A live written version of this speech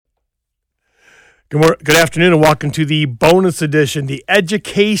Good afternoon, and welcome to the bonus edition, the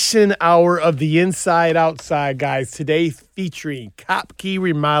education hour of the Inside Outside, guys. Today featuring Kopke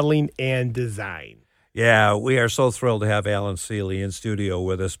Remodeling and Design. Yeah, we are so thrilled to have Alan Seeley in studio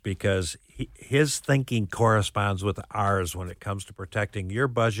with us because his thinking corresponds with ours when it comes to protecting your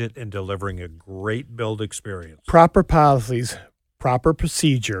budget and delivering a great build experience. Proper policies, proper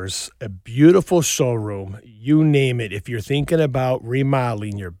procedures, a beautiful showroom, you name it. If you're thinking about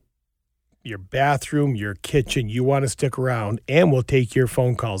remodeling your bathroom, your kitchen, you want to stick around, and we'll take your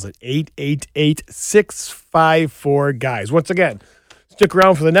phone calls at 888-654-GUYS. Once again, stick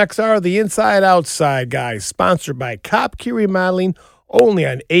around for the next hour of the Inside Outside, guys, sponsored by Kopke Remodeling, only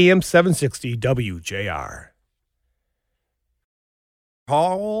on AM 760 WJR.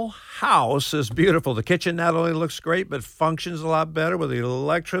 Whole house is beautiful. The kitchen not only looks great, but functions a lot better with the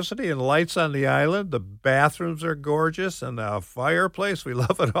electricity and lights on the island. The bathrooms are gorgeous, and the fireplace, we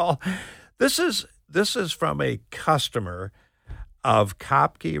love it all. This is from a customer of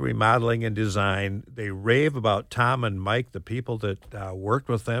Kopke Remodeling and Design. They rave about Tom and Mike, the people that worked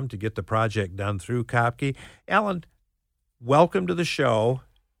with them to get the project done through Kopke. Alan, welcome to the show,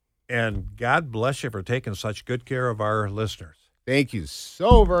 and God bless you for taking such good care of our listeners. Thank you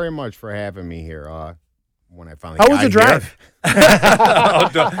so very much for having me here. When I finally How was the drive?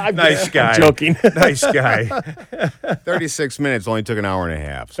 Nice guy. I'm joking. Nice guy. 36 minutes only took an hour and a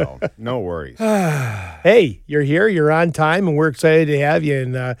half, so no worries. Hey, you're here, you're on time, and we're excited to have you,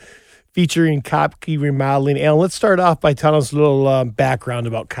 and featuring Kopke Remodeling. Alan, let's start off by telling us a little background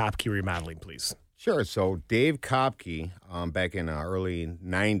about Kopke Remodeling, please. Sure. So Dave Kopke, back in early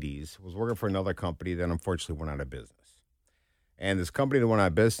 90s, was working for another company that unfortunately went out of business. And this company that went out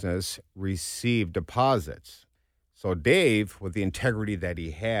of business received deposits. So Dave, with the integrity that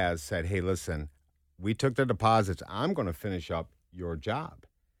he has, said, hey, listen, we took the deposits. I'm going to finish up your job.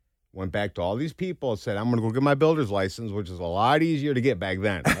 Went back to all these people and said, I'm going to go get my builder's license, which is a lot easier to get back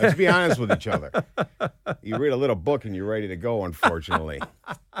then. Let's be honest with each other. You read a little book and you're ready to go, unfortunately.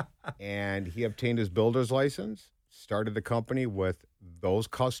 And he obtained his builder's license, started the company with those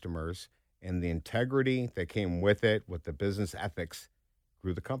customers, and the integrity that came with it, with the business ethics,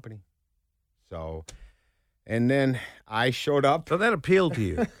 grew the company. So, and then I showed up. So that appealed to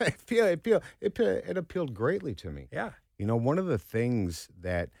you. It appealed greatly to me. Yeah. You know, one of the things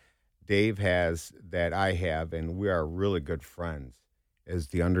that Dave has that I have, and we are really good friends, is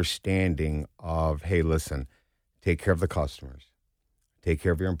the understanding of, hey, listen, take care of the customers, take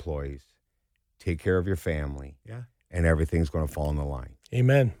care of your employees, take care of your family, and everything's going to fall in the line.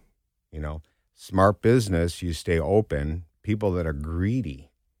 Amen. You know, smart business, you stay open. People that are greedy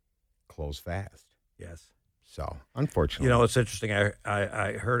close fast. Yes. So, unfortunately. You know, it's interesting.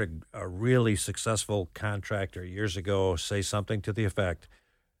 I heard a really successful contractor years ago say something to the effect,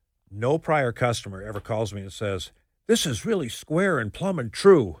 no prior customer ever calls me and says, this is really square and plumb and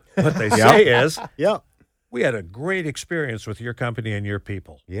true. What they say is, we had a great experience with your company and your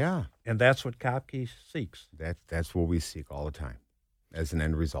people. Yeah. And that's what Kopke seeks. That's what we seek all the time as an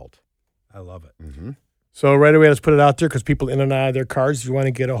end result. I love it. Mm-hmm. So right away, let's put it out there because people in and out of their cars, if you want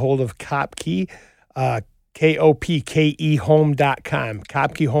to get a hold of Kopke, KOPKE home.com,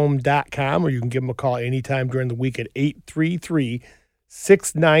 KopkeHome.com, or you can give them a call anytime during the week at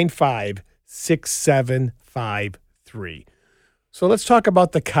 833-695-6753. So let's talk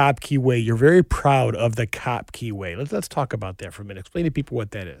about the Kopke way. You're very proud of the Kopke way. Let's talk about that for a minute. Explain to people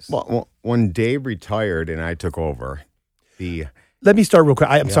what that is. Well, when Dave retired and I took over, Let me start real quick.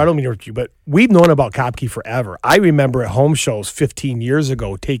 I'm sorry, I don't mean to interrupt you, but we've known about Kopke forever. I remember at home shows 15 years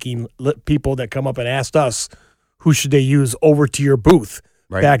ago taking people that come up and asked us who should they use over to your booth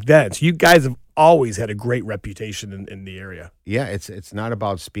back then. So you guys have always had a great reputation in the area. Yeah, it's not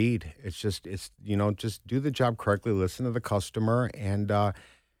about speed. It's just do the job correctly, listen to the customer, and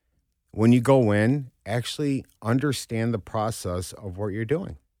when you go in, actually understand the process of what you're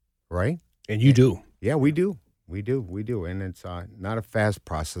doing, right? And you do. Yeah, we do. We do. And it's not a fast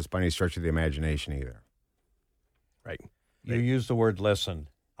process by any stretch of the imagination either. Right. You use the word listen.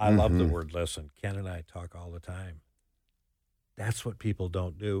 I love the word listen. Ken and I talk all the time. That's what people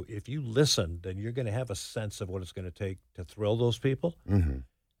don't do. If you listen, then you're going to have a sense of what it's going to take to thrill those people. Mm-hmm.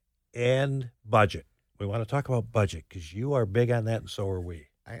 And budget. We want to talk about budget because you are big on that, and so are we.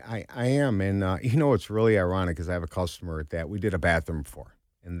 I am. And, it's really ironic because I have a customer that we did a bathroom for,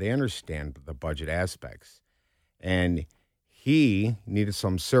 and they understand the budget aspects. And he needed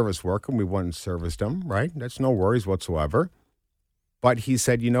some service work, and we went and serviced him, right? That's no worries whatsoever. But he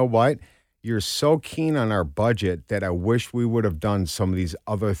said, you know what? You're so keen on our budget that I wish we would have done some of these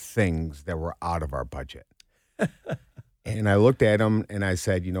other things that were out of our budget. And I looked at him, and I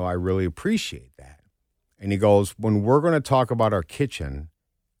said, I really appreciate that. And he goes, when we're going to talk about our kitchen,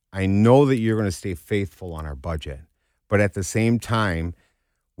 I know that you're going to stay faithful on our budget. But at the same time,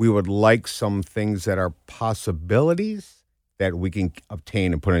 we would like some things that are possibilities that we can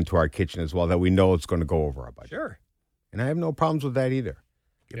obtain and put into our kitchen as well, that we know it's going to go over our budget. Sure. And I have no problems with that either.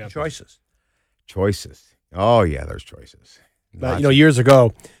 Give them choices. Choices. Oh, yeah, there's choices. Years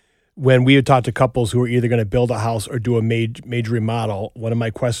ago, when we would talk to couples who were either going to build a house or do a major remodel, one of my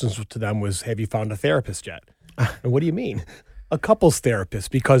questions to them was, have you found a therapist yet? And what do you mean? A couples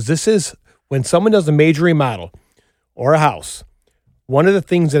therapist, because this is when someone does a major remodel or a house, one of the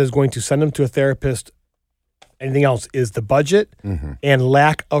things that is going to send them to a therapist, anything else, is the budget and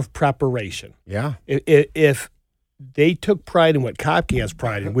lack of preparation. Yeah. If they took pride in what Kopke has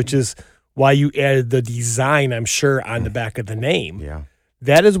pride in, which is why you added the design, I'm sure, on the back of the name. Yeah.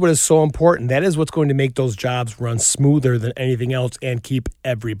 That is what is so important. That is what's going to make those jobs run smoother than anything else and keep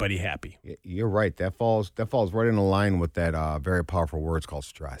everybody happy. You're right. That falls right in line with that very powerful word. It's called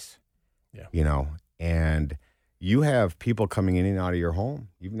stress. Yeah. And you have people coming in and out of your home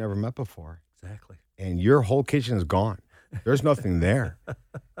you've never met before. Exactly. And your whole kitchen is gone. There's nothing there.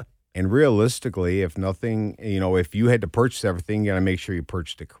 And realistically, if nothing, if you had to purchase everything, you got to make sure you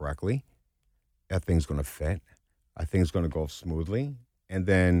purchased it correctly. That thing's going to fit. I think it's going to go smoothly. And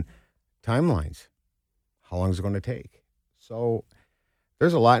then timelines. How long is it going to take? So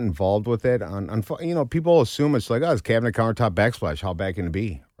there's a lot involved with it. People assume it's like, it's cabinet, countertop, backsplash. How bad can it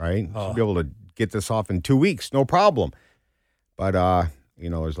be, right? Should be able to get this off in 2 weeks, no problem. But,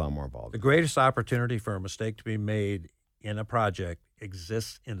 there's a lot more involved. The greatest opportunity for a mistake to be made in a project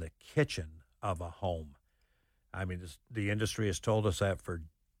exists in the kitchen of a home. I mean, the industry has told us that for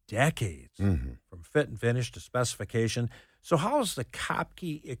decades, from fit and finish to specification. So how is the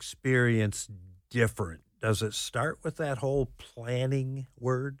Kopke experience different? Does it start with that whole planning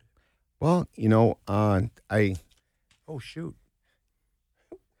word? Well, Oh, shoot.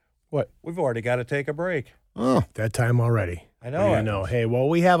 What? We've already got to take a break. Oh, That time already. I know. I know. Hey, well,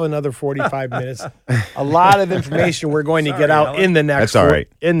 we have another 45 minutes. A lot of information we're going to get out Alan. in the next That's all right.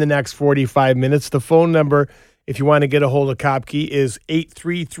 in the next 45 minutes. The phone number, if you want to get a hold of Kopke, is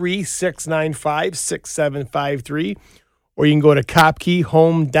 833-695-6753, or you can go to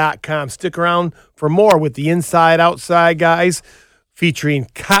kopkehome.com. Stick around for more with the Inside Outside guys, featuring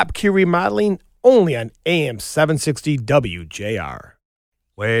Kopke Remodeling, only on AM 760 WJR.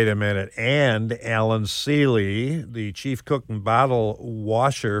 Wait a minute. And Alan Seeley, the chief cook and bottle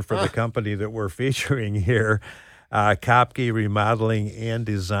washer for the company that we're featuring here, Kopke Remodeling and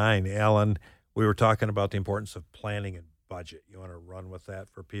Design. Alan, we were talking about the importance of planning and budget. You want to run with that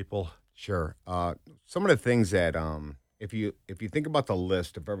for people? sure. Some of the things that if you think about the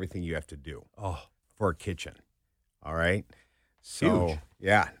list of everything you have to do for a kitchen, all right? So Huge.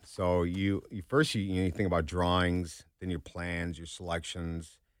 yeah. So you first you think about drawings, then your plans, your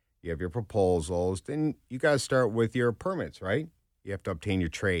selections, you have your proposals, then you got to start with your permits, right? You have to obtain your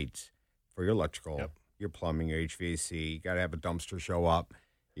trades for your electrical, your plumbing, your HVAC. You got to have a dumpster show up.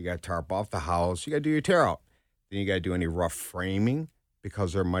 You got to tarp off the house. You got to do your tear out. Then you got to do any rough framing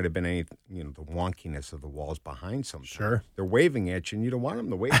because there might have been any, the wonkiness of the walls behind sometimes. Sure. They're waving at you, and you don't want them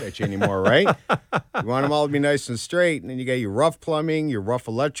to wave at you anymore, right? You want them all to be nice and straight, and then you got your rough plumbing, your rough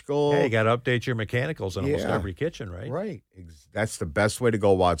electrical. Yeah, you got to update your mechanicals in almost every kitchen, right? Right. That's the best way to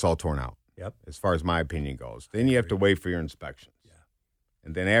go while it's all torn out. Yep. As far as my opinion goes. Then you have to wait for your inspections. Yeah.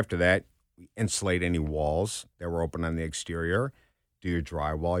 And then after that, insulate any walls that were open on the exterior. Do your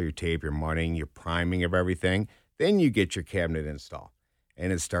drywall, your tape, your mudding, your priming of everything. Then you get your cabinet installed.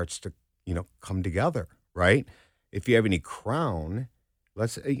 And it starts to, come together, right? If you have any crown, a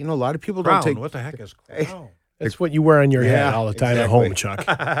lot of people Crown. don't take. What the heck is crown? That's what you wear on your head Yeah, all the time exactly. at home,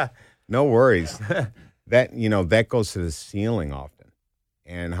 Chuck. No worries. That goes to the ceiling often.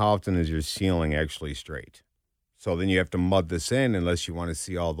 And how often is your ceiling actually straight? So then you have to mud this in unless you want to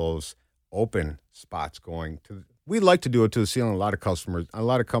see all those open spots going to. We like to do it to the ceiling. A lot of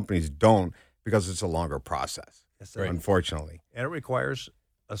companies don't because it's a longer process. Yes, right. Unfortunately. And it requires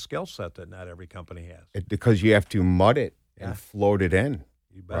a skill set that not every company has. Because you have to mud it and float it in,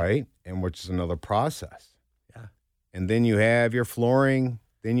 You bet. right? And which is another process. Yeah. And then you have your flooring.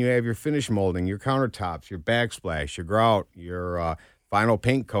 Then you have your finish molding, your countertops, your backsplash, your grout, your final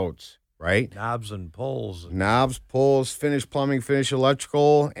paint coats, right? Knobs and pulls. Knobs, pulls, finish plumbing, finish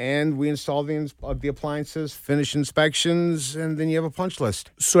electrical, and we install the appliances, finish inspections, and then you have a punch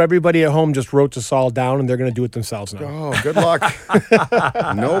list. So everybody at home just wrote this all down, and they're going to do it themselves now. Oh, good luck.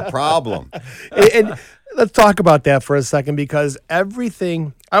 No problem. And let's talk about that for a second, because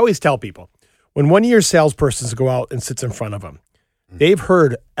everything, I always tell people, when one of your salespersons go out and sits in front of them, They've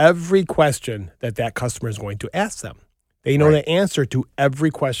heard every question that customer is going to ask them. They know the answer to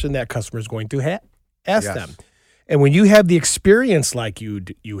every question that customer is going to ask them. And when you have the experience like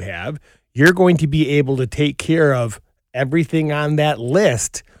you have, you're going to be able to take care of everything on that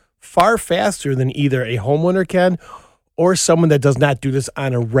list far faster than either a homeowner can or someone that does not do this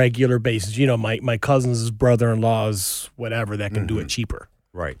on a regular basis. You know, my cousin's brother-in-law's whatever that can do it cheaper.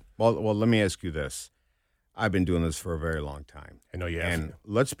 Right. Well, let me ask you this. I've been doing this for a very long time. I know you have. And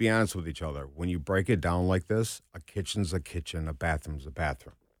let's be honest with each other. When you break it down like this, a kitchen's a kitchen, a bathroom's a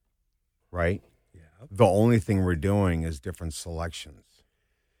bathroom, right? Yeah. The only thing we're doing is different selections.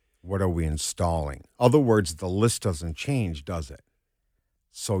 What are we installing? Other words, the list doesn't change, does it?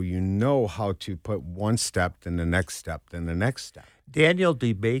 So you know how to put one step, then the next step, then the next step. Daniel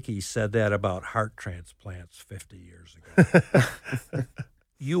DeBakey said that about heart transplants 50 years ago.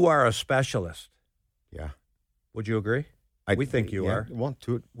 You are a specialist. Yeah. Would you agree? We think you are. Well,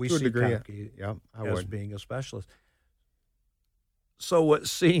 to We a see degree, Kopke yeah, I as would. being a specialist. So what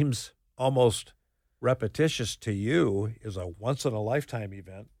seems almost repetitious to you is a once-in-a-lifetime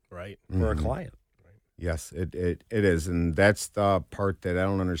event Right. for a client. Yes, it is. And that's the part that I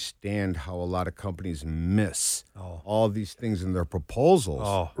don't understand how a lot of companies miss all these things in their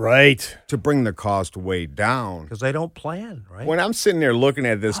proposals Right. to bring the cost way down. Because they don't plan, right? When I'm sitting there looking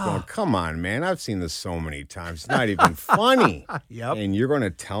at this going, come on, man, I've seen this so many times. It's not even funny. Yep. And you're going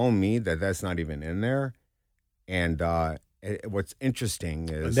to tell me that that's not even in there? And what's interesting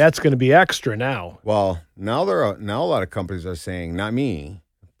is... And that's going to be extra now. Well, now a lot of companies are saying, not me,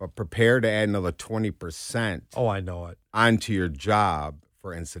 but prepare to add another 20% Oh, I know it. onto your job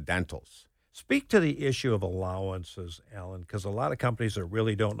for incidentals. Speak to the issue of allowances, Alan, because a lot of companies that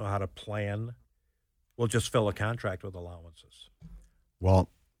really don't know how to plan will just fill a contract with allowances. Well,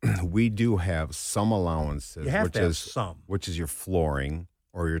 we do have some allowances, You have to have some. which is your flooring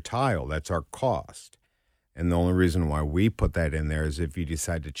or your tile. That's our cost. And the only reason why we put that in there is if you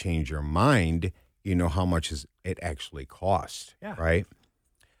decide to change your mind, you know how much it actually costs, right?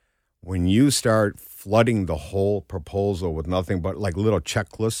 When you start flooding the whole proposal with nothing but like little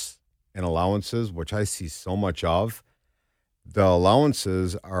checklists and allowances, which I see so much of, the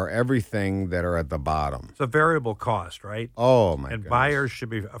allowances are everything that are at the bottom. It's a variable cost, right? Oh, my And goodness. buyers should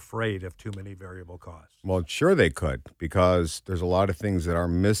be afraid of too many variable costs. Well, sure they could, because there's a lot of things that are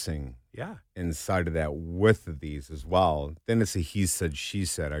missing Yeah. inside of that with these as well. Then it's a he said, she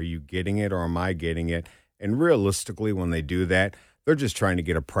said. Are you getting it or am I getting it? And realistically, when they do that, they're just trying to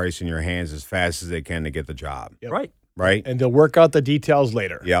get a price in your hands as fast as they can to get the job. Yep. Right. Right? And they'll work out the details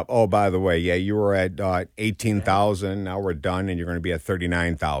later. Yep. Oh, by the way, you were at 18,000. Now we're done, and you're going to be at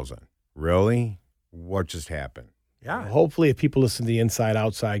 39,000. Really? What just happened? Yeah. Hopefully, if people listen to the inside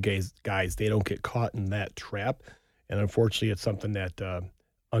outside guys, they don't get caught in that trap. And unfortunately, it's something that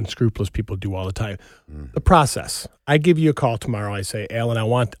unscrupulous people do all the time. The process. I give you a call tomorrow. I say, Alan, I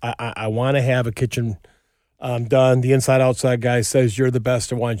want to have a kitchen done. The inside outside guy says you're the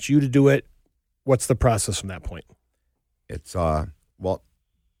best. I want you to do it. What's the process from that point? It's well,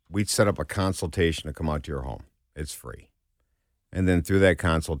 we'd set up a consultation to come out to your home. It's free. And then through that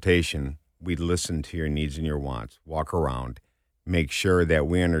consultation, we'd listen to your needs and your wants, walk around, make sure that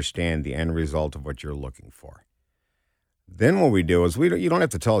we understand the end result of what you're looking for. Then what we do is you don't have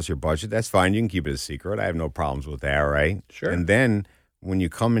to tell us your budget. That's fine. You can keep it a secret. I have no problems with that, right? Sure. And then when you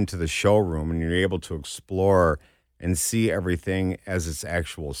come into the showroom and you're able to explore and see everything as its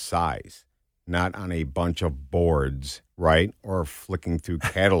actual size, not on a bunch of boards, right? Or flicking through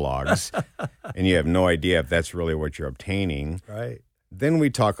catalogs, and you have no idea if that's really what you're obtaining. Right. Then we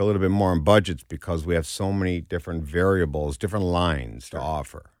talk a little bit more on budgets because we have so many different variables, different lines to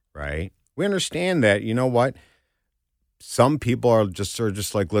offer, right? We understand that, you know what? Some people are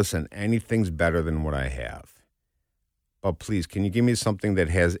just like, listen, anything's better than what I have. But please, can you give me something that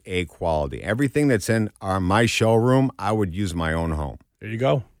has a quality? Everything that's in my showroom, I would use my own home. There you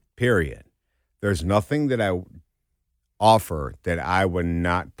go. Period. There's nothing that I offer that I would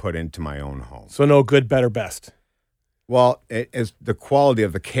not put into my own home. So no good, better, best. Well, the quality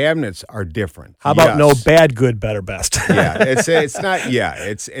of the cabinets are different. How about Yes. no bad, good, better, best? Yeah, it's not. Yeah,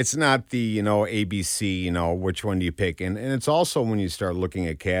 it's not the ABC. Which one do you pick? And it's also when you start looking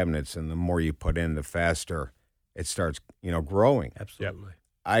at cabinets, and the more you put in, the faster it starts growing. Absolutely.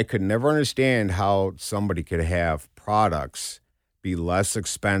 I could never understand how somebody could have products be less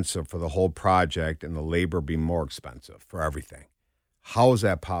expensive for the whole project and the labor be more expensive for everything. How is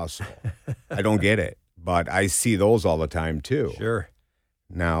that possible? I don't get it, but I see those all the time too. Sure.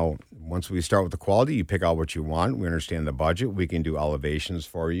 Now, once we start with the quality, you pick out what you want. We understand the budget. We can do elevations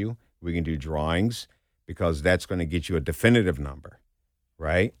for you. We can do drawings because that's going to get you a definitive number.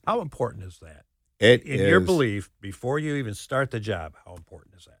 right? How important is that? It In is, your belief, before you even start the job, how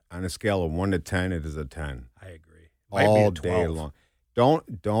important is that? on a scale of 1 to 10, it is a 10. I agree. Might be All a day 12. long.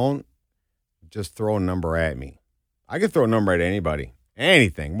 Don't just throw a number at me. I can throw a number at anybody.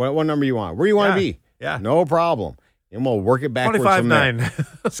 Anything. What number you want? Where you want to be? Yeah. No problem. And we'll work it backwards from there.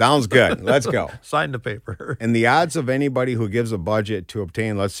 25.9. Sounds good. Let's go. Sign the paper. And the odds of anybody who gives a budget to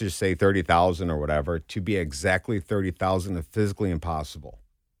obtain, let's just say 30,000 or whatever, to be exactly 30,000 is physically impossible.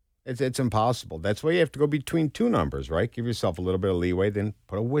 It's impossible. That's why you have to go between two numbers, right? Give yourself a little bit of leeway, then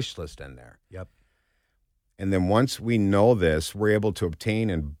put a wish list in there. Yep. And then once we know this, we're able to obtain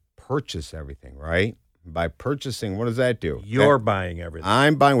and purchase everything, right? By purchasing, what does that do? You're buying everything.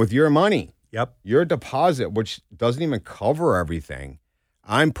 I'm buying with your money. Yep. Your deposit, which doesn't even cover everything.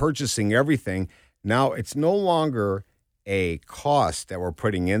 I'm purchasing everything. Now, it's no longer a cost that we're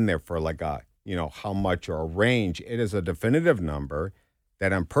putting in there for like a, how much or a range. It is a definitive number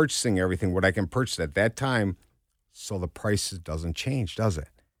that I'm purchasing everything, what I can purchase at that time, so the price doesn't change, does it?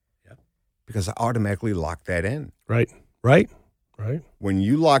 Yep. Because I automatically lock that in. Right. When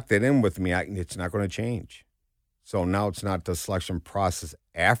you lock that in with me, it's not going to change. So now it's not the selection process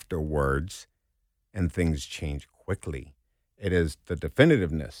afterwards and things change quickly. It is the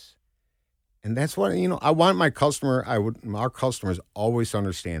definitiveness. And that's what, I want our customers always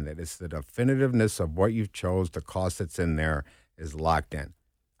understand that it's the definitiveness of what you've chose, the cost that's in there is locked in.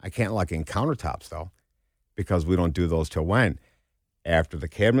 I can't lock in countertops though, because we don't do those till when? After the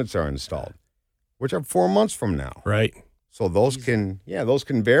cabinets are installed, which are 4 months from now. Right. So those can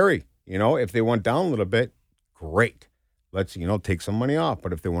vary. If they went down a little bit, great. Let's, take some money off.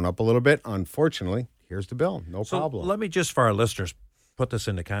 But if they went up a little bit, unfortunately, here's the bill. No problem. Let me just, for our listeners, put this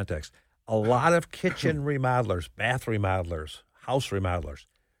into context. A lot of kitchen remodelers, bath remodelers, house remodelers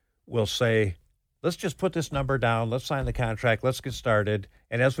will say, let's just put this number down. Let's sign the contract. Let's get started.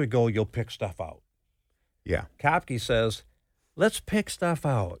 And as we go, you'll pick stuff out. Yeah. Kopke says, let's pick stuff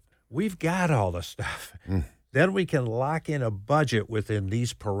out. We've got all the stuff. Then we can lock in a budget within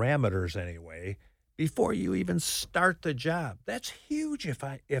these parameters anyway before you even start the job. That's huge. If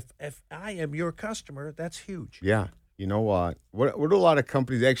I am your customer, that's huge. Yeah. You know what? What do a lot of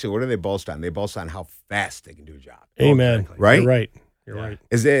companies actually? What do they boast on? They boast on how fast they can do a job. Amen. Exactly. Right? You're right.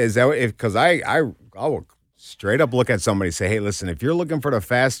 Is that because I will straight up look at somebody and say, hey, listen, if you're looking for the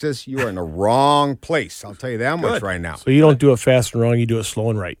fastest, you are in the wrong place. I'll tell you that much right now. So you don't do it fast and wrong. You do it slow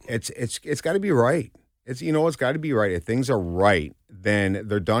and right. It's got to be right. It's got to be right. If things are right, then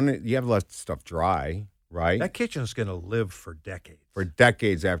they're done. You have to let stuff dry, right? That kitchen's going to live for decades. For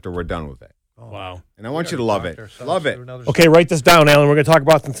decades after we're done with it. Oh, wow. And I want you to love it. Love it. Okay, write this down, Alan. We're going to talk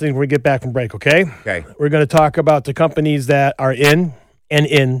about some things when we get back from break, okay? Okay. We're going to talk about the companies that are in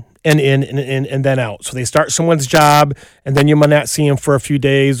and then out. So they start someone's job, and then you might not see them for a few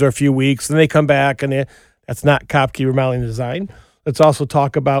days or a few weeks. Then they come back, and that's not Kopke Remodeling Design. Let's also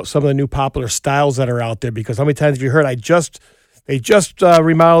talk about some of the new popular styles that are out there, because how many times have you heard they just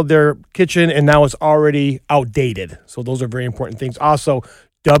remodeled their kitchen, and now it's already outdated. So those are very important things. Also,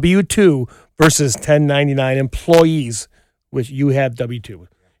 W-2 versus 1099 employees, which you have W-2.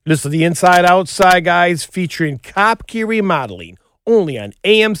 Listen to the Inside Outside, guys, featuring Kopke Remodeling, only on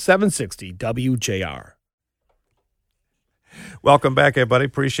AM 760 WJR. Welcome back, everybody.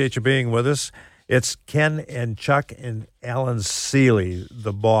 Appreciate you being with us. It's Ken and Chuck and Alan Seeley,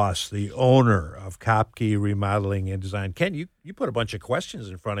 the boss, the owner of Kopke Remodeling and Design. Ken, you put a bunch of questions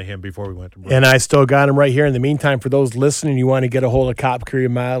in front of him before we went to break. And I still got them right here. In the meantime, for those listening, you want to get a hold of Kopke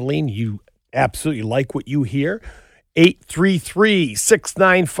Remodeling, you absolutely like what you hear,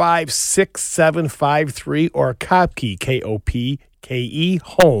 833-695-6753 or Kopke, Kopke,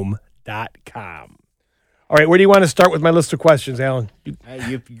 home.com. All right, where do you want to start with my list of questions, Alan? You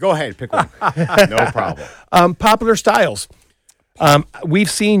go ahead, pick one. No problem. Popular styles.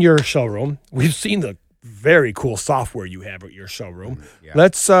 We've seen your showroom. We've seen the very cool software you have at your showroom. Yeah.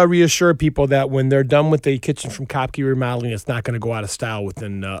 Let's reassure people that when they're done with the kitchen from Kopke Remodeling, it's not going to go out of style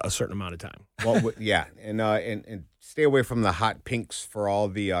within a certain amount of time. Well, yeah, and stay away from the hot pinks for all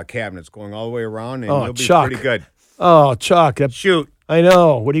the cabinets going all the way around, and you'll be Chuck. pretty good. Oh, Chuck. Shoot. I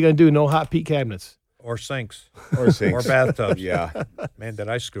know. What are you going to do? No hot peak cabinets. Or sinks. Or sinks. Or bathtubs. Yeah. Man, did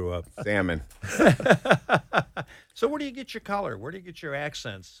I screw up. Salmon. So where do you get your color? Where do you get your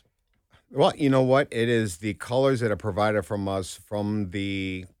accents? Well, you know what? It is the colors that are provided from us from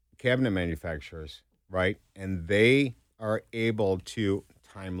the cabinet manufacturers, right? And they are able to,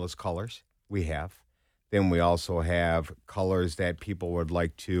 timeless colors we have. Then we also have colors that people would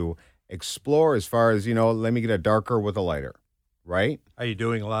like to explore as far as, let me get a darker with a lighter, right? Are you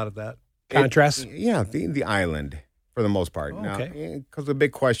doing a lot of that? Contrast? The island, for for the most part. Okay. Because the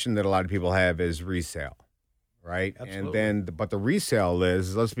big question that a lot of people have is resale, right? Absolutely. And then, but the resale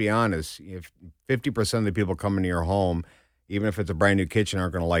is, let's be honest, if 50% of the people coming to your home, even if it's a brand new kitchen,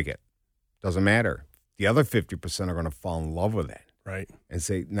 aren't going to like it. Doesn't matter. The other 50% are going to fall in love with it. Right. And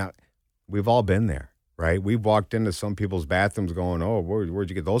say, now, we've all been there, right? We've walked into some people's bathrooms going, oh, where'd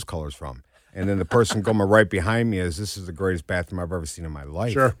you get those colors from? And then the person coming right behind me is, this is the greatest bathroom I've ever seen in my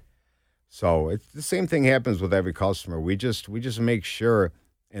life. Sure. So it's the same thing happens with every customer. We just make sure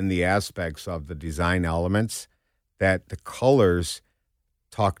in the aspects of the design elements that the colors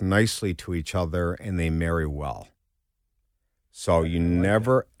talk nicely to each other and they marry well. So you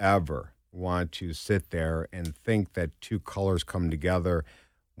never, ever want to sit there and think that two colors come together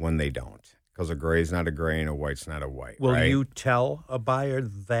when they don't. Because a gray is not a gray and a white's not a white. Will right? you tell a buyer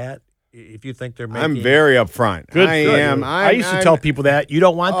that if you think they're making? I'm very upfront. Good. I good. am. I used to tell people that you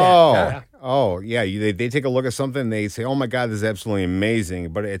don't want that. Yeah. They take a look at something and they say, oh my God, this is absolutely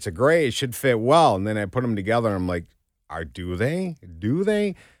amazing. But it's a gray. It should fit well. And then I put them together and I'm like, do they? Do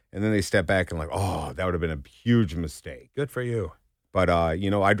they? And then they step back and like, oh, that would have been a huge mistake. Good for you. But,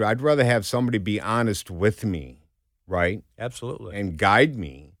 I'd rather have somebody be honest with me, right? Absolutely. And guide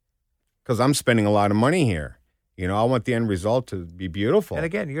me because I'm spending a lot of money here. I want the end result to be beautiful. And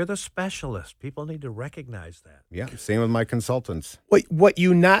again, you're the specialist. People need to recognize that. Yeah, same with my consultants. What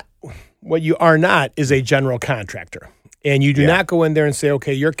you are not is a general contractor. And you do not go in there and say,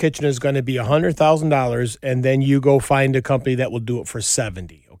 okay, your kitchen is going to be $100,000, and then you go find a company that will do it for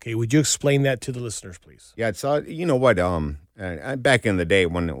 $70,000. Okay, would you explain that to the listeners, please? Yeah, it's you know what? Back in the day,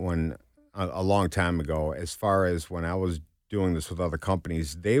 when a long time ago, as far as when I was doing this with other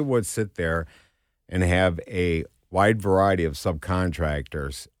companies, they would sit there and have a wide variety of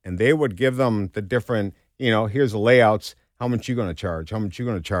subcontractors, and they would give them the different, here's the layouts. How much you going to charge? How much you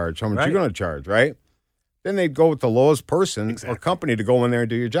going to charge? How much you going to charge? Right? Then they'd go with the lowest person or company to go in there and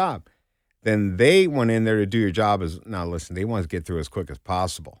do your job. Then they went in there to do your job they want to get through as quick as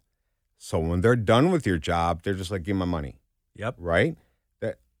possible. So when they're done with your job, they're just like, give me my money. Yep. Right?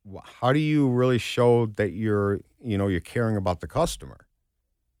 How do you really show that you're caring about the customer?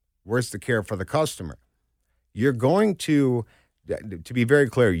 Where's the care for the customer? You're going to be very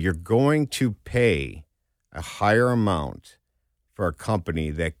clear, you're going to pay a higher amount for a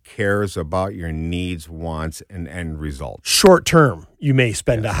company that cares about your needs, wants, and end results. Short term, you may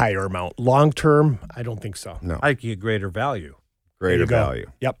spend a higher amount. Long term, I don't think so. No. I get greater value. Greater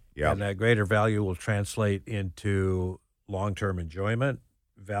value. Yep. And that greater value will translate into long-term enjoyment,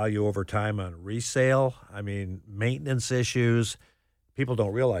 value over time on resale. I mean, maintenance issues. People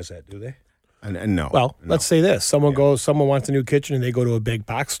don't realize that, do they? And no. Well, no. let's say this. Someone wants a new kitchen and they go to a big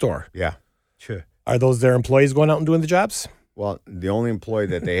box store. Yeah. Sure. Are those their employees going out and doing the jobs? Well, the only employee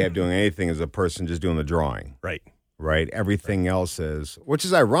that they have doing anything is a person just doing the drawing. Right. Right. Everything else is, which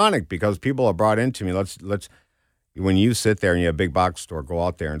is ironic because people are brought into me. Let's when you sit there and you have a big box store, go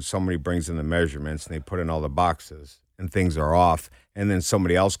out there and somebody brings in the measurements and they put in all the boxes and things are off. And then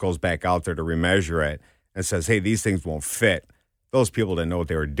somebody else goes back out there to remeasure it and says, hey, these things won't fit. Those people didn't know what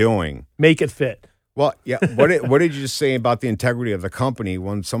they were doing. Make it fit. Well, yeah. What did you just say about the integrity of the company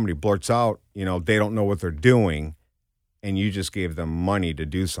when somebody blurts out, they don't know what they're doing and you just gave them money to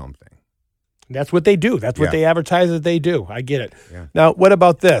do something? That's what they do. That's what they advertise that they do. I get it. Yeah. Now, what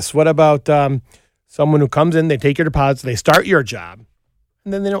about this? What about someone who comes in, they take your deposit, they start your job,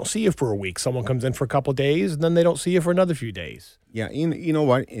 and then they don't see you for a week. Someone comes in for a couple of days, and then they don't see you for another few days. Yeah. You know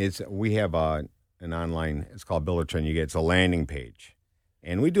what? We have an online, it's called Builder Trend. It's a landing page.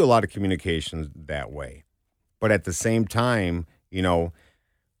 And we do a lot of communications that way. But at the same time,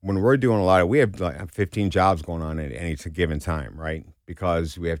 when we're doing we have like 15 jobs going on at any given time, right?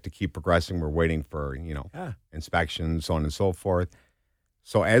 Because we have to keep progressing. We're waiting for, inspections, so on and so forth.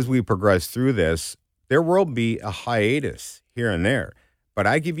 So as we progress through this, there will be a hiatus here and there. But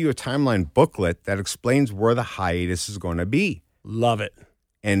I give you a timeline booklet that explains where the hiatus is going to be. Love it.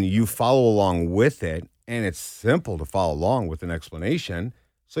 And you follow along with it. And it's simple to follow along with an explanation.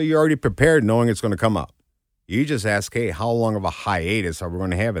 So you're already prepared knowing it's going to come up. You just ask, hey, how long of a hiatus are we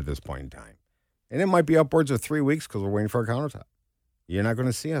going to have at this point in time? And it might be upwards of 3 weeks because we're waiting for a countertop. You're not going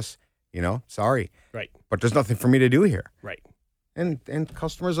to see us, sorry. Right. But there's nothing for me to do here. Right. And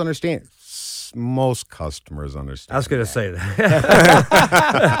customers understand. Most customers understand. I was going to say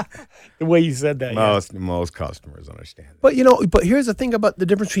that. The way you said that. Most customers understand. But but here's the thing about the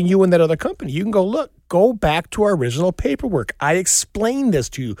difference between you and that other company. You can go back to our original paperwork. I explained this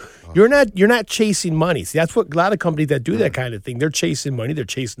to you. You're not chasing money. See, that's what a lot of companies that do that kind of thing. They're chasing money. They're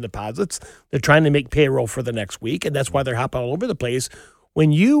chasing deposits. They're trying to make payroll for the next week, and that's why they're hopping all over the place.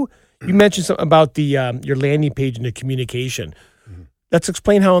 When you You mentioned something about the your landing page and the communication. Let's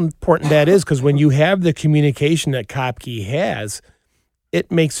explain how important that is, because when you have the communication that Kopke has, it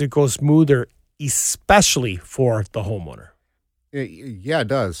makes it go smoother, especially for the homeowner. Yeah, it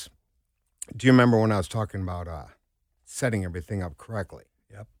does. Do you remember when I was talking about setting everything up correctly?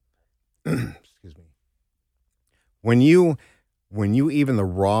 Yep. Excuse me. When you even the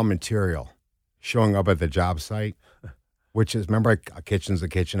raw material showing up at the job site, which is, remember, a kitchen's a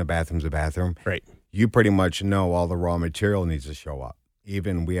kitchen, a bathroom's a bathroom. Right. You pretty much know all the raw material needs to show up.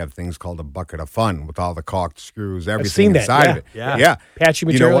 Even we have things called a bucket of fun with all the caulked screws, everything inside of it. Yeah. Patchy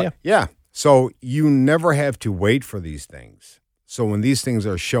material. Yeah. So you never have to wait for these things. So when these things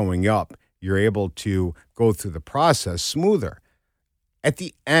are showing up, you're able to go through the process smoother. At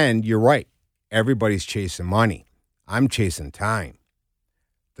the end, you're right. Everybody's chasing money. I'm chasing time.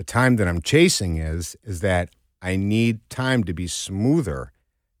 The time that I'm chasing is that I need time to be smoother,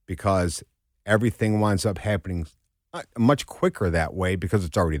 because everything winds up happening much quicker that way because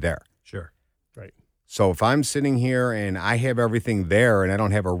it's already there. Sure. Right. So if I'm sitting here and I have everything there and I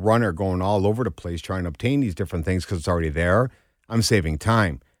don't have a runner going all over the place trying to obtain these different things because it's already there, I'm saving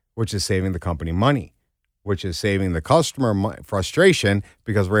time, which is saving the company money, which is saving the customer frustration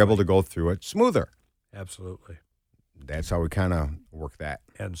because we're able to go through it smoother. Absolutely. That's how we kind of work that.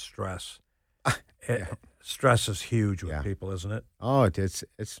 And stress. Yeah. Stress is huge with people, isn't it? Oh, it's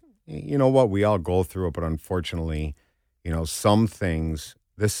you know what, we all go through it, but unfortunately, some things,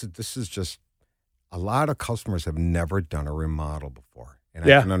 this is just, a lot of customers have never done a remodel before, and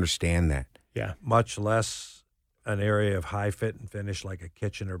I can understand that. Yeah. Much less an area of high fit and finish like a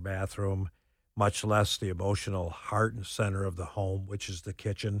kitchen or bathroom, much less the emotional heart and center of the home, which is the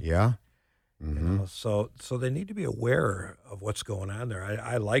kitchen. Yeah. Mm-hmm. So they need to be aware of what's going on there.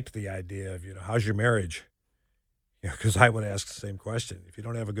 I liked the idea of, how's your marriage? Yeah, because I would ask the same question. If you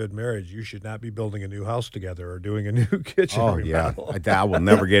don't have a good marriage, you should not be building a new house together or doing a new kitchen. Oh, remodel. I will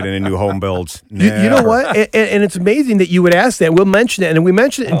never get into new home builds. You know what? And it's amazing that you would ask that. We'll mention it, and we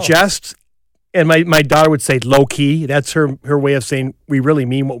mention it in jest. And my daughter would say low key. That's her way of saying we really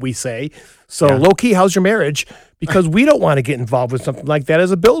mean what we say. So low key, how's your marriage? Because we don't want to get involved with something like that as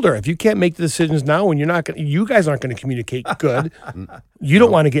a builder. If you can't make the decisions now, and you guys aren't going to communicate good, you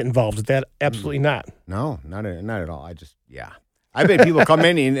don't want to get involved with that. Absolutely not. No, not at all. I bet people come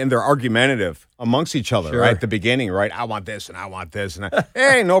in and they're argumentative amongst each other, right? At the beginning, right? I want this and I want this. And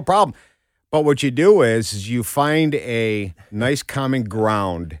hey, no problem. But what you do is you find a nice common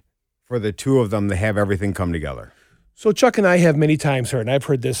ground for the two of them to have everything come together. So Chuck and I have many times heard, and I've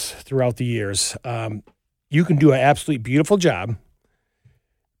heard this throughout the years, you can do an absolutely beautiful job,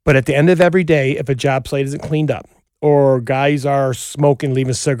 but at the end of every day, if a job site isn't cleaned up, or guys are smoking,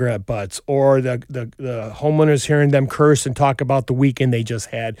 leaving cigarette butts, or the homeowners hearing them curse and talk about the weekend they just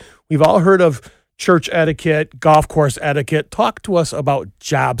had. We've all heard of church etiquette, golf course etiquette. Talk to us about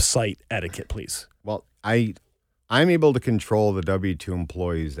job site etiquette, please. Well, I'm able to control the W-2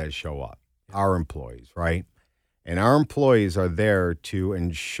 employees that show up, our employees, right? And our employees are there to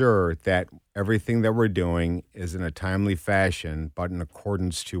ensure that everything that we're doing is in a timely fashion, but in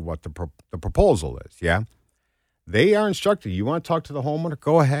accordance to what the proposal is, yeah? They are instructed. You want to talk to the homeowner?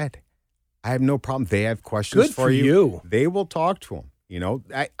 Go ahead. I have no problem. They have questions Good for you. you. They will talk to them.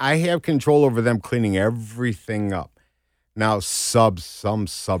 I have control over them cleaning everything up. Now, some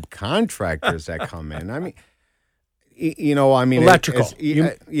subcontractors that come in, electrical,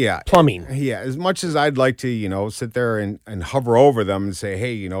 plumbing. Yeah, as much as I'd like to, sit there and hover over them and say,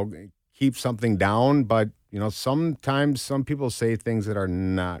 hey, keep something down. But, sometimes some people say things that are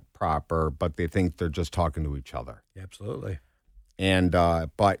not proper, but they think they're just talking to each other. Absolutely. And,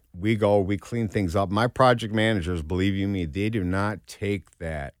 but we clean things up. My project managers, believe you me, they do not take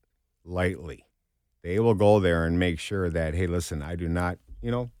that lightly. They will go there and make sure that, hey, listen, I do not,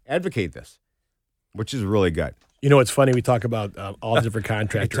 advocate this, which is really good. It's funny. We talk about all the different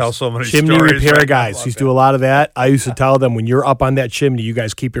contractors. Tell so many chimney stories repair right guys used to do a lot of that. I used to tell them, when you're up on that chimney, you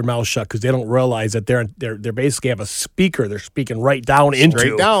guys keep your mouth shut, because they don't realize that they're basically have a speaker. They're speaking right down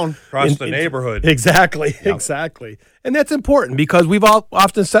Straight down across the neighborhood. Exactly, exactly. And that's important, because we've all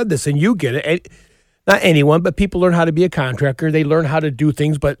often said this, and you get it. Not anyone, but people learn how to be a contractor. They learn how to do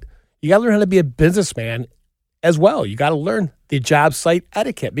things, but you got to learn how to be a businessman as well. You got to learn the job site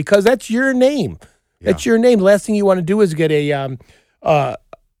etiquette, because that's your name. That's your name. The last thing you want to do is get a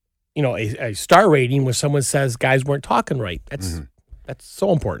star rating when someone says guys weren't talking right. That's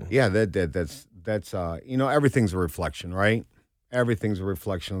so important. Yeah, that's everything's a reflection, right? Everything's a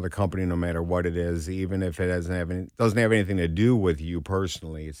reflection of the company, no matter what it is, even if it doesn't have anything to do with you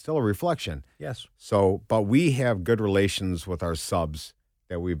personally. It's still a reflection. Yes. So, but we have good relations with our subs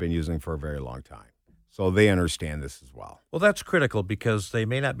that we've been using for a very long time. So they understand this as well. Well, that's critical because they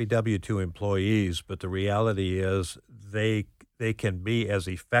may not be W-2 employees, but the reality is they can be as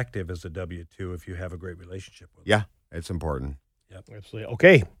effective as a W-2 if you have a great relationship with them. Yeah, it's important. Yep. Absolutely.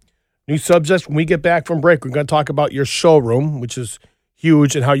 Okay. New subject. When we get back from break, we're going to talk about your showroom, which is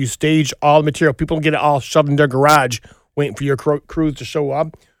huge, and how you stage all the material. People don't get it all shoved in their garage waiting for your crews to show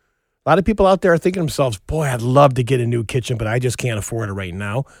up. A lot of people out there are thinking to themselves, boy, I'd love to get a new kitchen, but I just can't afford it right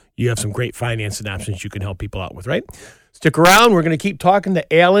now. You have some great financing options you can help people out with, right? Stick around. We're going to keep talking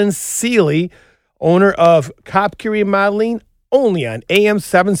to Alan Seeley, owner of Kopke Remodeling, only on AM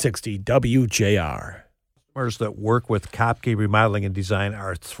 760 WJR. Customers that work with Kopke Remodeling and Design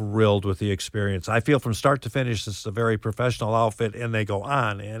are thrilled with the experience. I feel from start to finish, this is a very professional outfit, and they go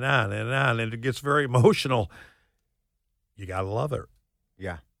on and on and on, and it gets very emotional. You got to love it.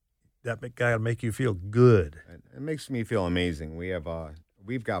 Yeah. That got to make you feel good. It makes me feel amazing.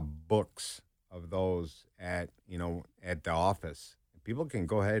 We've got books of those at the office. People can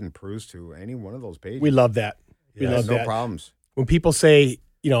go ahead and peruse to any one of those pages. We love that. We Yeah, love no that. problems. When people say,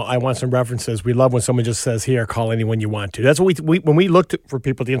 I want some references, we love when someone just says, here, call anyone you want to. That's what we when we looked for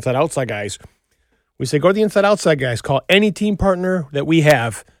people, the Inside Outside guys, we say, go to the Inside Outside guys, call any team partner that we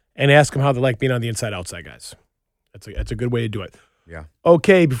have, and ask them how they like being on the Inside Outside guys. That's a good way to do it. Yeah.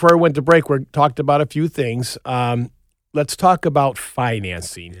 Okay, before I went to break, we talked about a few things. Let's talk about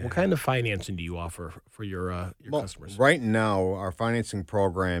financing. Yeah. What kind of financing do you offer for your customers? Right now, our financing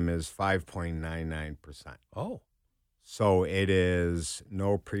program is 5.99%. Oh. So it is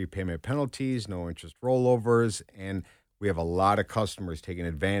no prepayment penalties, no interest rollovers, and we have a lot of customers taking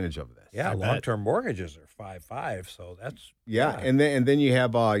advantage of this. Yeah, I bet. long-term mortgages are 5.5, so that's Yeah, and then you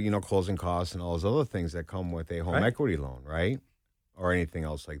have closing costs and all those other things that come with a home Right. equity loan, right? Or anything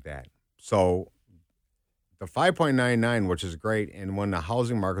else like that. So the 5.99, which is great, and when the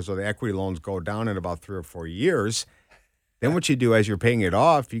housing markets or the equity loans go down in about 3 or 4 years, then what you do as you're paying it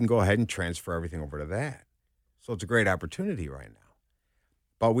off, you can go ahead and transfer everything over to that. So it's a great opportunity right now.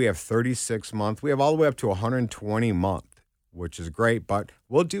 But we have 36 month. We have all the way up to 120 month, which is great. But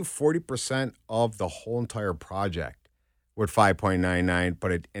we'll do 40% of the whole entire project with 5.99.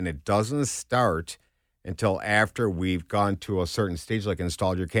 But it doesn't start until after we've gone to a certain stage, like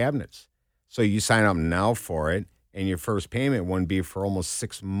installed your cabinets. So you sign up now for it, and your first payment wouldn't be for almost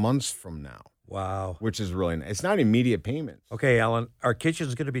 6 months from now. wow. Which is really nice. It's not immediate payments. Okay, Alan, our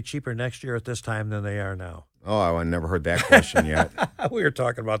kitchen's going to be cheaper next year at this time than they are now. Oh, I never heard that question yet. We were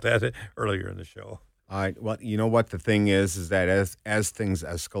talking about that earlier in the show. Well, you know what the thing is that as things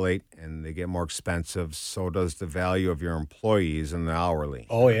escalate and they get more expensive, so does the value of your employees and the hourly.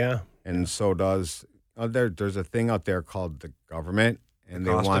 Oh, yeah. And so does there's a thing out there called the government, and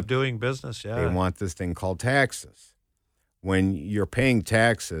Cost of doing business, yeah. they want this thing called taxes. When you're paying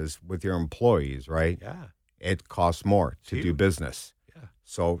taxes with your employees, right? Yeah. It costs more to do Huge. business. Yeah.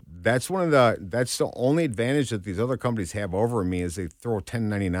 So that's the only advantage that these other companies have over me is they throw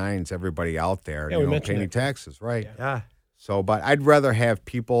 1099s everybody out there. Yeah, you we don't mentioned pay any that. taxes, right? Yeah. So, but I'd rather have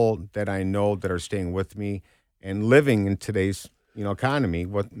people that I know that are staying with me and living in today's economy,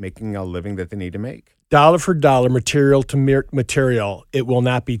 making a living that they need to make. Dollar for dollar, material to material, it will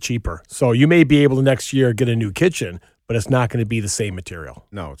not be cheaper. So you may be able to next year get a new kitchen, but it's not going to be the same material,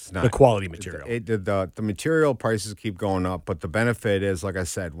 No, it's not. the quality material. The material prices keep going up, but the benefit is, like I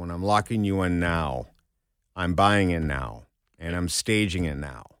said, when I'm locking you in now, I'm buying it now, and I'm staging it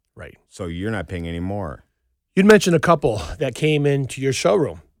now. Right. So you're not paying any more. You'd mentioned a couple that came into your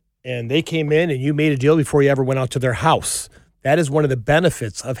showroom, and they came in and you made a deal before you ever went out to their house. That is one of the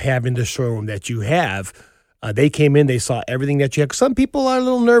benefits of having the showroom that you have. They came in, they saw everything that you have. Some people are a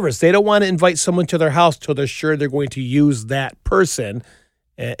little nervous. They don't want to invite someone to their house till they're sure they're going to use that person.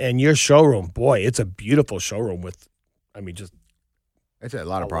 And your showroom, boy, it's a beautiful showroom with, just It's a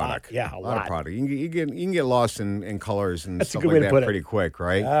lot of product. Yeah, a lot of lot. product. You can get lost in colors and That's a stuff good like way to that put it. pretty quick,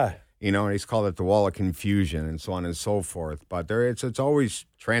 right? Ah. And he's called it the wall of confusion and so on and so forth. But it's always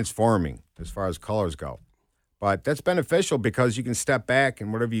transforming as far as colors go. But that's beneficial because you can step back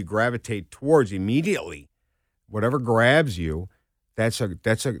and whatever you gravitate towards immediately, whatever grabs you, that's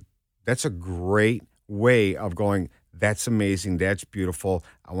a great way of going, that's amazing, that's beautiful,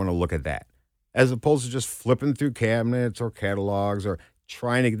 I want to look at that. As opposed to just flipping through cabinets or catalogs or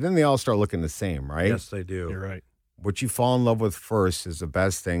then they all start looking the same, right? Yes, they do. You're right. What you fall in love with first is the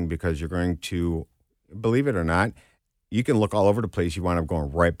best thing because you're going to, believe it or not, you can look all over the place. You wind up going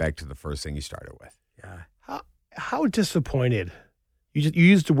right back to the first thing you started with. Yeah. How disappointed. You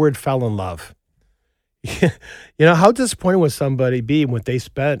used the word fell in love. How disappointed would somebody be when they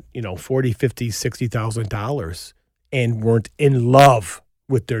spent, $40,000, $50,000, $60,000 and weren't in love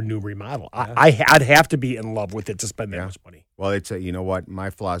with their new remodel. I'd have to be in love with it to spend that much money. Well, it's you know what? My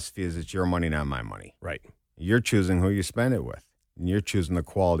philosophy is it's your money, not my money. Right. You're choosing who you spend it with, and you're choosing the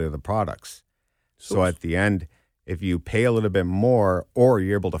quality of the products. So at the end, if you pay a little bit more or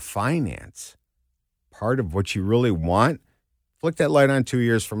you're able to finance part of what you really want, flick that light on 2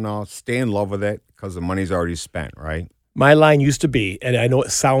 years from now, stay in love with it because the money's already spent, right? My line used to be, and I know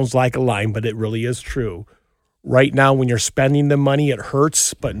it sounds like a line, but it really is true. Right now, when you're spending the money, it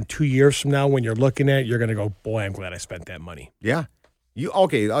hurts. But in 2 years from now, when you're looking at it, you're going to go, boy, I'm glad I spent that money. Yeah. You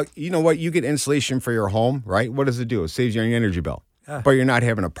know what? You get insulation for your home, right? What does it do? It saves you on your energy bill. But you're not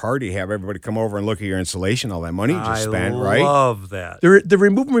having a party, have everybody come over and look at your insulation, all that money you just spent, right? I love that. The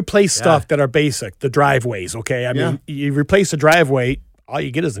remove and replace stuff that are basic, the driveways, okay? I mean, you replace the driveway, all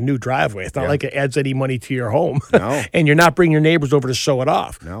you get is a new driveway. It's not like it adds any money to your home. No. And you're not bringing your neighbors over to show it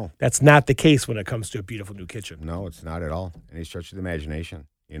off. No. That's not the case when it comes to a beautiful new kitchen. No, it's not at all. Any stretch of the imagination.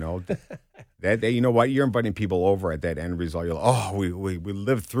 You know, you know what? You're inviting people over at that end result. You're like, oh, we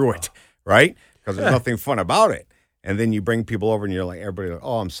lived through it, right? Because there's nothing fun about it. And then you bring people over and you're like, everybody,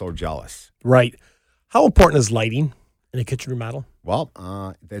 oh, I'm so jealous. Right. How important is lighting in a kitchen remodel? Well,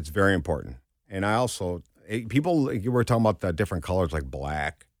 that's very important. And I also, people, you were talking about the different colors like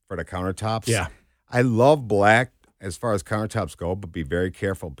black for the countertops. Yeah. I love black as far as countertops go, but be very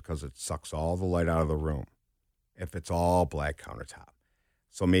careful because it sucks all the light out of the room if it's all black countertop.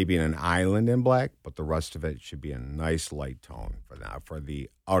 So maybe in an island in black, but the rest of it should be a nice light tone for the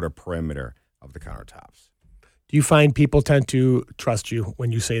outer perimeter of the countertops. Do you find people tend to trust you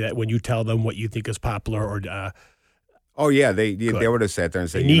when you say that, when you tell them what you think is popular? Or oh, yeah, they would have sat there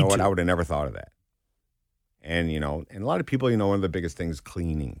and said, you know what, I would have never thought of that. And, you know, and a lot of people, you know, one of the biggest things,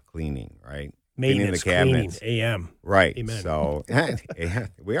 cleaning, right? Maintenance, cleaning the cabinets. Cleaning, AM. Right. Amen. So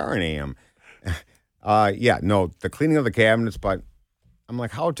we are an AM. The cleaning of the cabinets, but I'm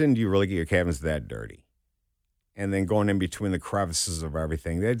like, how often do you really get your cabinets that dirty? And then going in between the crevices of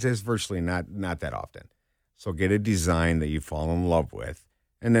everything, that's just virtually not that often. So get a design that you fall in love with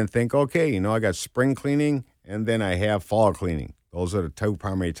and then think, okay, you know, I got spring cleaning and then I have fall cleaning. Those are the two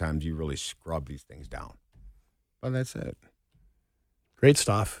primary times you really scrub these things down. But that's it. Great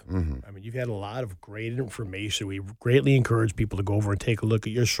stuff. Mm-hmm. I mean, you've had a lot of great information. We greatly encourage people to go over and take a look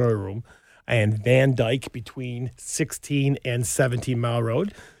at your showroom and Van Dyke between 16 and 17 Mile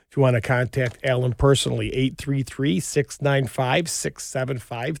Road. If you want to contact Alan personally,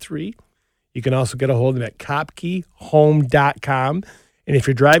 833-695-6753. You can also get a hold of him at kopkehome.com. And if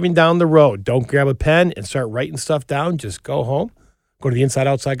you're driving down the road, don't grab a pen and start writing stuff down. Just go home. Go to the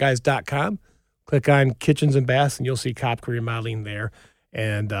InsideOutsideGuys.com. Click on Kitchens and Baths, and you'll see Kopke Remodeling there.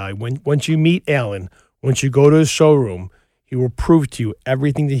 And once you meet Alan, once you go to his showroom, he will prove to you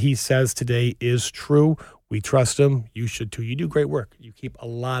everything that he says today is true. We trust him. You should too. You do great work. You keep a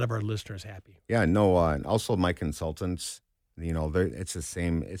lot of our listeners happy. Yeah, no, and also my consultants, you know, it's the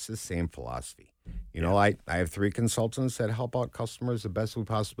same philosophy. You know, I have 3 consultants that help out customers the best we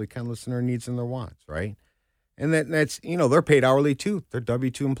possibly can, listen to their needs and their wants, right? And that's, you know, they're paid hourly too. They're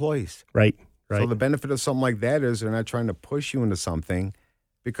W-2 employees. Right. So the benefit of something like that is they're not trying to push you into something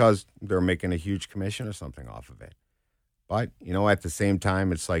because they're making a huge commission or something off of it. But, you know, at the same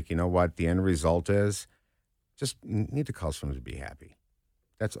time, it's like, you know what, the end result is just need the customers to be happy.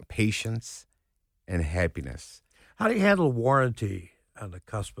 That's patience and happiness. How do you handle warranty on the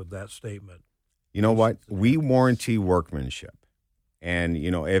cusp of that statement? You know what? We warranty workmanship. And,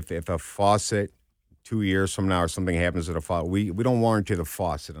 you know, if a faucet 2 years from now or something happens to the faucet, we don't warranty the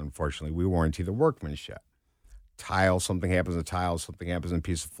faucet, unfortunately. We warranty the workmanship. Tile, something happens to tile, something happens in a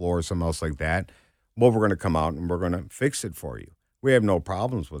piece of floor or something else like that. Well, we're going to come out and we're going to fix it for you. We have no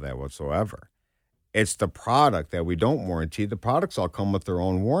problems with that whatsoever. It's the product that we don't warranty. The products all come with their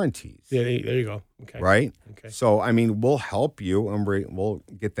own warranties. Yeah, there you go. Okay. Right? Okay. So, I mean, we'll help you and we'll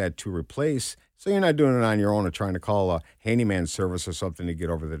get that to replace. So you're not doing it on your own or trying to call a handyman service or something to get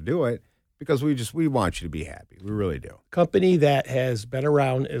over there to do it because we want you to be happy. We really do. Company that has been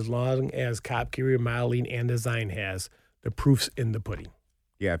around as long as Kopke Remodeling and Design has, the proof's in the pudding.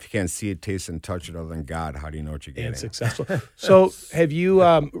 Yeah, if you can't see it, taste, and touch it other than God, how do you know what you're getting? And successful. So have you,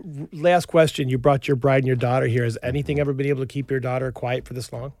 last question, you brought your bride and your daughter here. Has anything ever been able to keep your daughter quiet for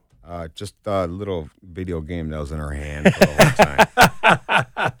this long? Just a little video game that was in her hand for the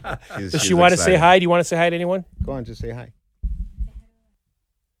whole time. Does she want to say hi? Do you want to say hi to anyone? Go on, just say hi.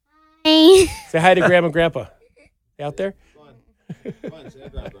 Hi. Say hi to Grandma and Grandpa. They out there? Go on, say hi,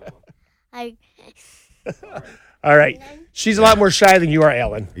 Grandpa. Hi. All right. She's a lot more shy than you are,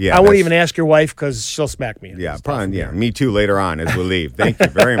 Alan. Yeah, I won't that's- even ask your wife because she'll smack me. Yeah, probably, yeah. Me too later on as we leave. Thank you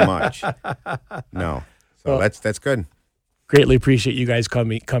very much. No. So Well, that's good. Greatly appreciate you guys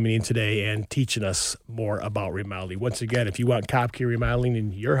coming in today and teaching us more about remodeling. Once again, if you want Kopke Remodeling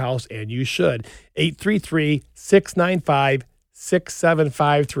in your house, and you should,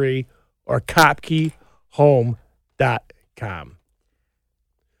 833-695-6753 or KopkeHome.com.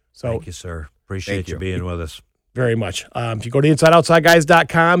 So, thank you, sir. Appreciate you being with us. Very much. If you go to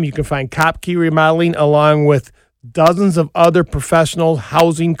InsideOutsideGuys.com, you can find Kopke Remodeling along with dozens of other professional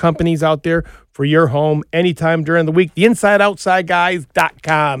housing companies out there for your home anytime during the week. The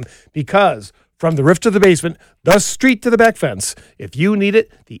InsideOutsideGuys.com, because from the roof to the basement, the street to the back fence, if you need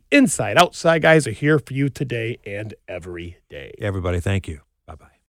it, the Inside Outside Guys are here for you today and every day. Everybody, thank you.